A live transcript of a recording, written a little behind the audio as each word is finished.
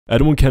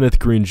Edwin Kenneth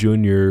Green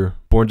Jr.,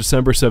 born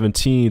December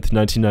 17,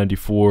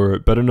 1994,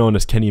 better known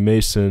as Kenny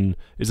Mason,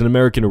 is an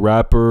American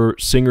rapper,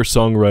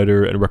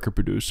 singer-songwriter, and record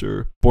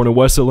producer. Born in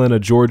West Atlanta,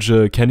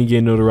 Georgia, Kenny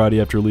gained notoriety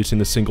after releasing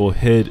the single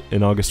Hit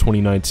in August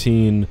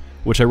 2019,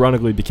 which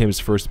ironically became his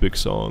first big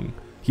song.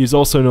 He is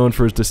also known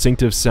for his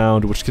distinctive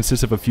sound, which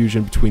consists of a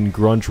fusion between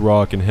grunge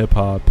rock and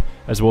hip-hop,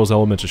 as well as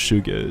elements of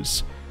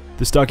shoegaze.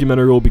 This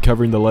documentary will be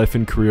covering the life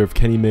and career of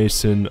Kenny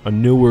Mason, a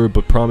newer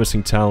but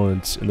promising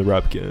talent in the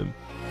rap game.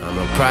 I'm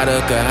a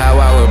product of how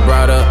I was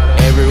brought up.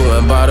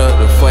 Everyone bought up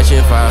the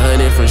Fortune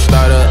 500 from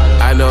startup.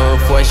 I know I'm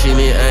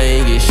fortunate,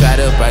 I ain't get shot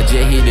up. I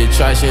just hit the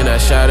charts and I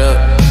shot up.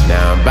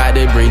 Now I'm about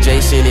to bring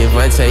Jason,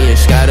 Devontae, and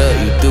Scott up.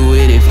 You threw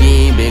it if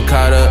you ain't been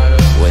caught up.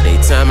 What they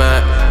time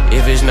out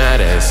if it's not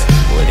us?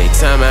 What they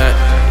time out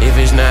if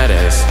it's not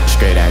us?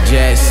 Straight out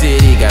Jazz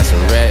City, got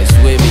some rats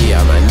with me.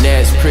 All my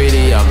nets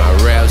pretty, all my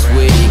raps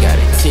witty. Got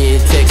a 10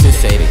 text and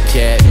say the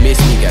cat miss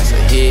me. Got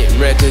some hit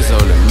records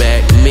on the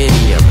Mac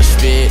Mini. I'ma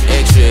spend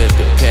extra if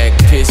the pack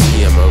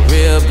pissy. I'm a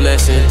real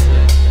blessing.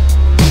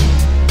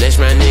 Bless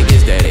my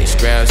niggas that ain't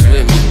scraps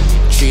with me.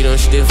 Treat them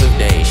stiff if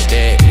they ain't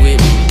stacked with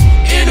me.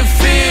 In the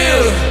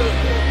field,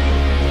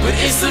 but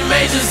it's some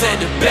angels at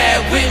the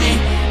back with me.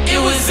 It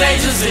was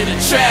angels in the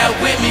trap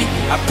with me.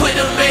 I put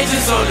them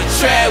angels on the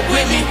track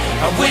with me.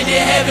 I went to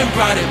heaven,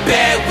 brought it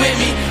back with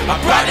me. I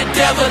brought the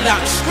devil out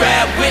the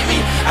scrap with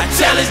me. I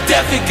challenged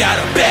death and got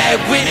a bag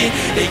with it.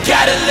 They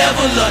got a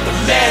level up the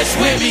match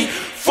with me.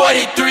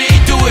 43,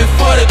 do it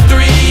for the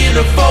 3 and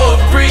the 4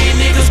 free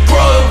niggas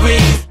growing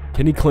with.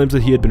 Kenny claims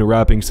that he had been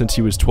rapping since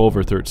he was 12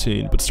 or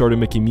 13, but started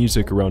making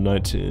music around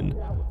 19.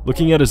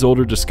 Looking at his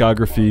older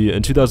discography,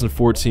 in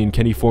 2014,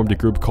 Kenny formed a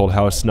group called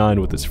House 9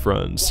 with his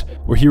friends,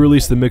 where he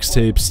released the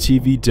mixtapes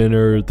TV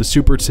Dinner, The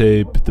Super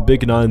Tape, The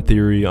Big 9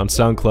 Theory on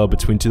SoundCloud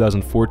between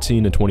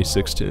 2014 and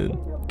 2016.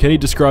 Kenny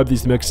described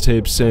these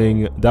mixtapes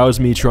saying, "That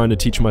was me trying to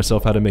teach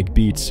myself how to make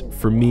beats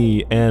for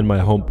me and my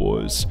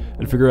homeboys,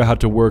 and figure out how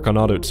to work on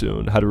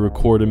autotune, how to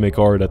record and make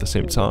art at the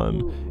same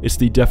time. It's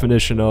the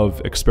definition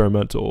of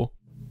experimental."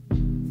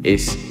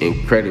 It's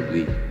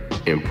incredibly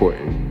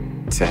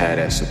important to have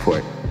that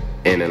support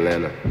in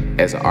Atlanta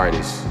as an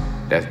artist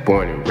that's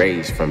born and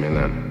raised from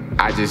Atlanta.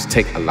 I just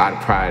take a lot of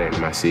pride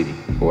in my city,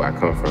 where I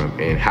come from,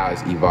 and how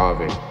it's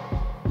evolving.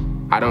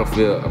 I don't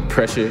feel a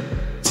pressure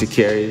to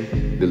carry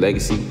the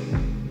legacy.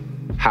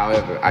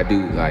 However, I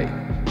do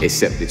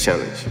accept the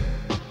challenge.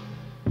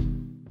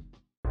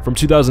 From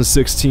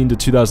 2016 to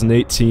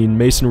 2018,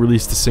 Mason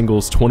released the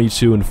singles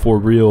 22 and For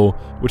Real,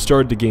 which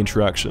started to gain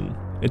traction.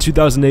 In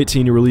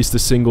 2018, he released the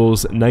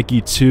singles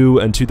Nike 2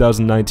 and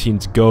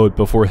 2019's Goat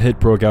before Hit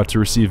broke out to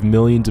receive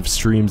millions of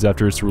streams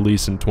after its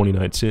release in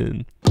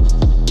 2019.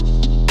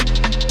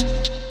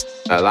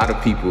 A lot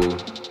of people,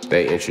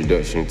 their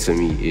introduction to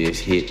me is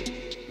Hit,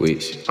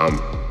 which I'm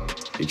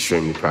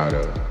extremely proud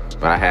of.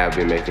 But I have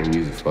been making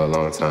music for a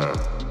long time.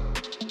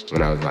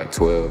 When I was like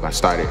 12, I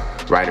started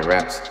writing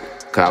raps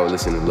because I would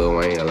listen to Lil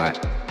Wayne a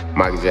lot.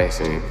 Michael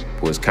Jackson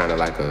was kind of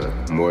like a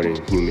more than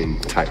human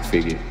type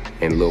figure.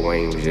 And Lil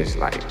Wayne was just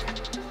like,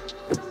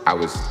 I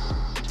was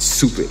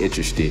super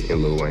interested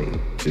in Lil Wayne,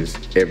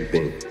 just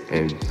everything.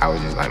 And I was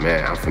just like,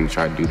 man, I'm finna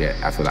try to do that.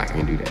 I feel like I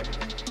can do that.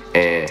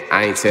 And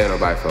I ain't tell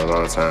nobody for a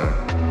long time.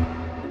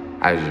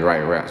 I was just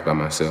writing raps by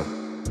myself.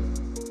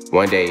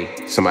 One day,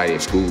 somebody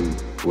at school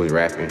was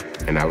rapping,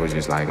 and I was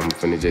just like, I'm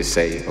finna just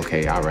say,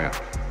 okay, I'll rap,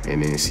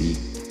 and then see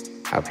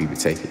how people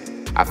take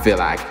it. I feel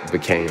like I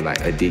became like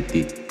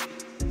addicted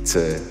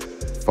to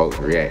folks'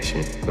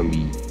 reaction for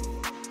me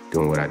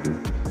doing what I do.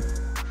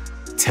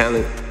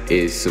 Talent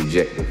is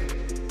subjective,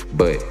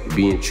 but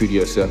being true to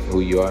yourself and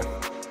who you are,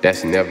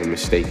 that's never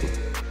mistaken.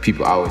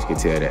 People always can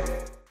tell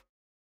that.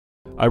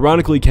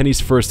 Ironically, Kenny's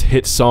first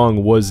hit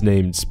song was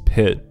named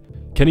Hit.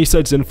 Kenny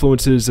cites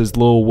influences as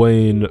Lil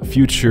Wayne,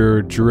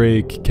 Future,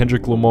 Drake,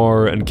 Kendrick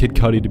Lamar, and Kid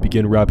Cudi to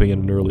begin rapping at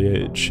an early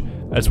age,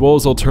 as well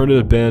as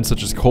alternative bands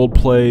such as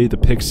Coldplay, The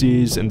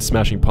Pixies, and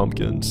Smashing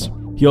Pumpkins.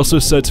 He also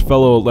cites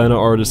fellow Atlanta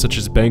artists such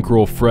as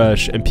Bankroll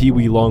Fresh and Pee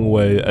Wee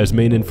Longway as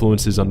main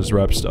influences on his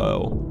rap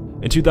style.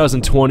 In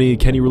 2020,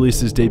 Kenny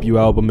released his debut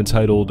album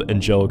entitled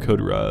Angelo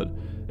Code Rad.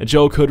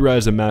 Angelo Code Rad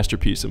is a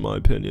masterpiece in my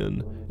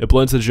opinion. It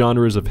blends the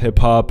genres of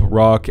hip-hop,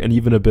 rock, and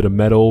even a bit of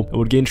metal, and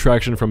would gain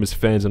traction from his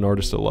fans and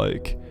artists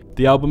alike.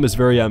 The album is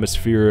very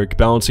atmospheric,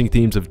 balancing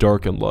themes of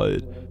dark and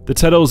light. The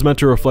title is meant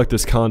to reflect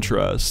this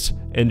contrast: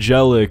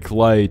 angelic,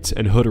 light,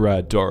 and hood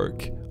rat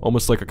dark,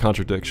 almost like a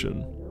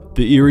contradiction.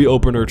 The eerie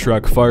opener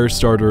track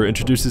Firestarter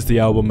introduces the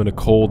album in a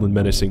cold and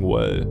menacing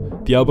way.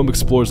 The album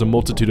explores a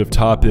multitude of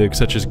topics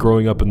such as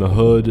growing up in the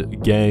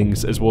hood,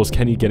 gangs, as well as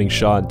Kenny getting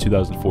shot in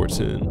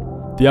 2014.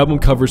 The album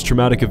covers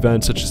traumatic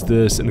events such as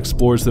this and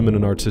explores them in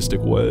an artistic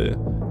way.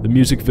 The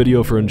music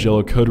video for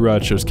Angelo Code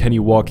Rad shows Kenny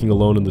walking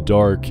alone in the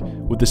dark,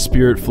 with the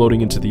spirit floating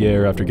into the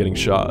air after getting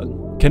shot.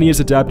 Kenny has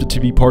adapted to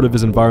be part of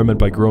his environment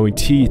by growing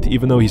teeth,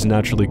 even though he's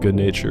naturally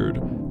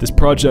good-natured. This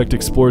project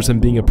explores him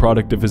being a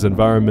product of his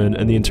environment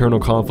and the internal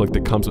conflict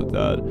that comes with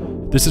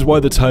that. This is why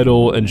the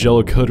title,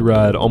 Angelo Code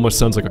Rad, almost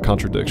sounds like a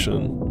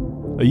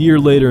contradiction. A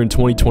year later in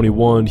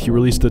 2021, he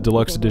released a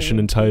deluxe edition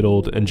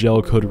entitled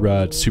Angelic Hood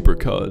Rat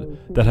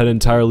Supercut that had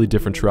entirely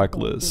different track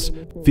lists,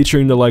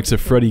 featuring the likes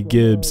of Freddie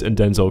Gibbs and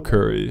Denzel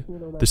Curry.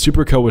 The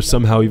supercut was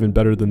somehow even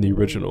better than the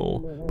original.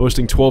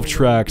 Boasting 12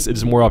 tracks, it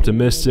is more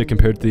optimistic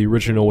compared to the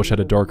original, which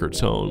had a darker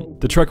tone.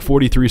 The track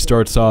 43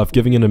 starts off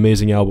giving an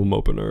amazing album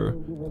opener,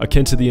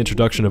 akin to the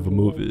introduction of a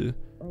movie.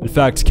 In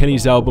fact,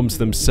 Kenny's albums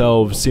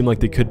themselves seem like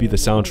they could be the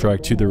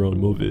soundtrack to their own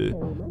movie.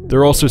 There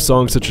are also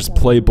songs such as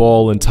Play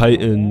Ball and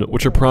Titan,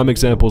 which are prime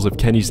examples of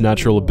Kenny's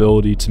natural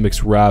ability to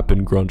mix rap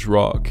and grunge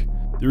rock.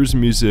 Through his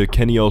music,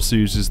 Kenny also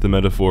uses the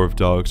metaphor of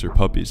dogs or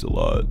puppies a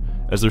lot,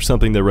 as there's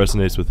something that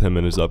resonates with him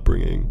and his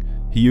upbringing.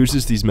 He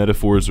uses these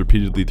metaphors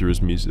repeatedly through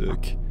his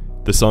music.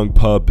 The song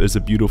Pup is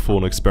a beautiful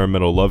and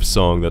experimental love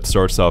song that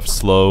starts off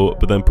slow,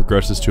 but then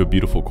progresses to a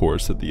beautiful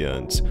chorus at the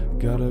end.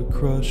 Got a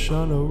crush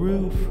on a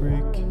real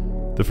freak.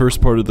 The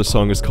first part of the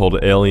song is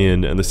called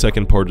Alien, and the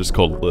second part is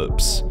called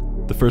Lips.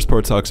 The first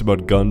part talks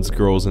about guns,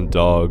 girls, and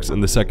dogs,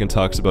 and the second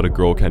talks about a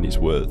girl Kenny's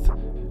with,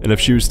 and if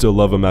she would still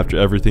love him after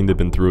everything they've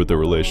been through with their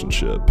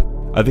relationship.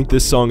 I think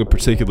this song in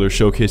particular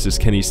showcases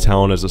Kenny's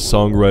talent as a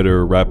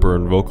songwriter, rapper,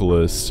 and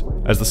vocalist,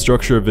 as the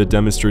structure of it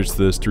demonstrates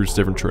this through its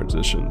different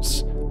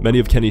transitions. Many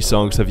of Kenny's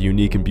songs have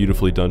unique and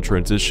beautifully done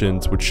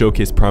transitions, which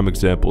showcase prime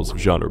examples of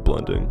genre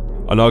blending.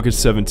 On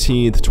August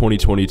 17th,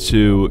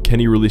 2022,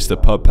 Kenny released a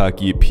Pup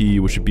Pack EP,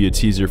 which would be a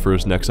teaser for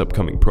his next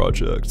upcoming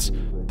project.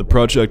 The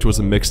project was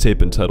a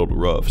mixtape entitled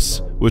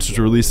Roughs, which was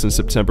released on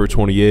September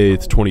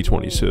 28th,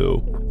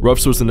 2022.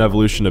 Roughs was an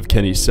evolution of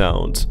Kenny's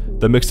sound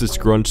that mixed its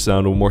grunge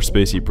sound with more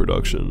spacey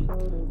production.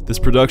 This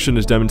production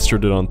is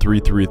demonstrated on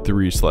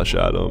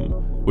 333/Adam,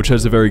 which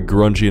has a very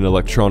grungy and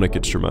electronic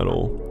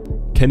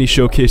instrumental. Kenny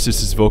showcases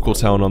his vocal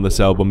talent on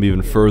this album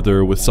even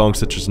further with songs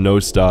such as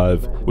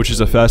Nosedive, which is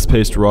a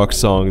fast-paced rock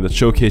song that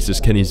showcases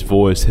Kenny's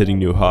voice hitting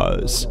new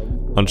highs.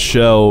 On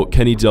Shell,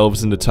 Kenny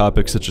delves into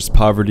topics such as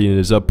poverty and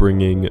his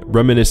upbringing,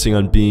 reminiscing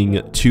on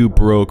being too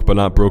broke but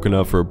not broken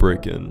up for a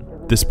break-in.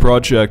 This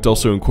project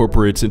also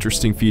incorporates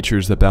interesting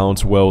features that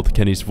balance well with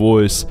Kenny's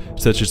voice,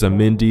 such as a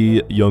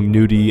Mindy, Young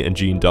Nudie, and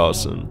Gene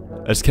Dawson.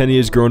 As Kenny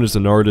has grown as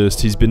an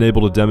artist, he's been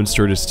able to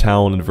demonstrate his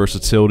talent and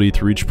versatility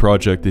through each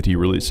project that he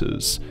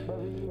releases.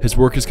 His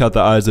work has caught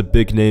the eyes of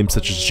big names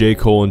such as J.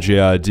 Cole and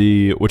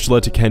J.I.D., which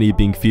led to Kenny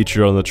being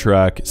featured on the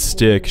track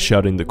Stick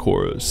shouting the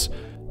chorus.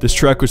 This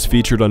track was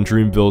featured on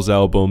Dreamville's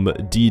album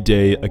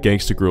D-Day, a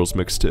Gangsta Grillz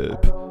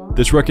mixtape.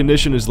 This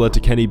recognition has led to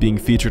Kenny being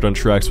featured on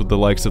tracks with the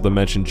likes of the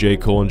mentioned J.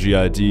 Cole and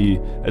J.I.D.,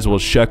 as well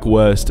as Sheck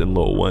West and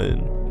Lil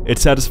Wayne.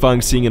 It's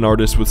satisfying seeing an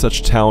artist with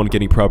such talent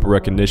getting proper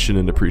recognition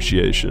and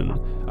appreciation.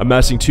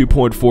 Amassing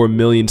 2.4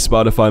 million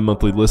Spotify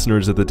monthly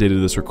listeners at the date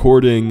of this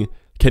recording,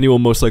 Kenny will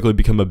most likely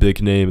become a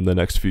big name in the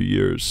next few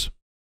years.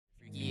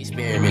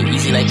 Experiment,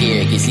 easy like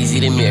Eric, it's easy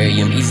to marry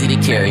him, easy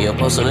to carry him.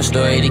 Post on a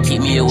story to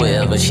keep me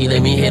aware, but she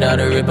let me hit all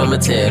the rip, I'ma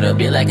tear it up,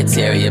 bit like a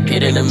terrier.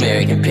 Pit an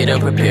American, pit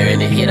I'm preparing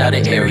to hit all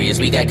the areas.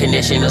 We got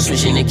connection, I'm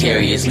switching the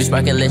carriers. We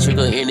spark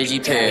electrical energy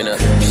pairing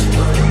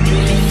up.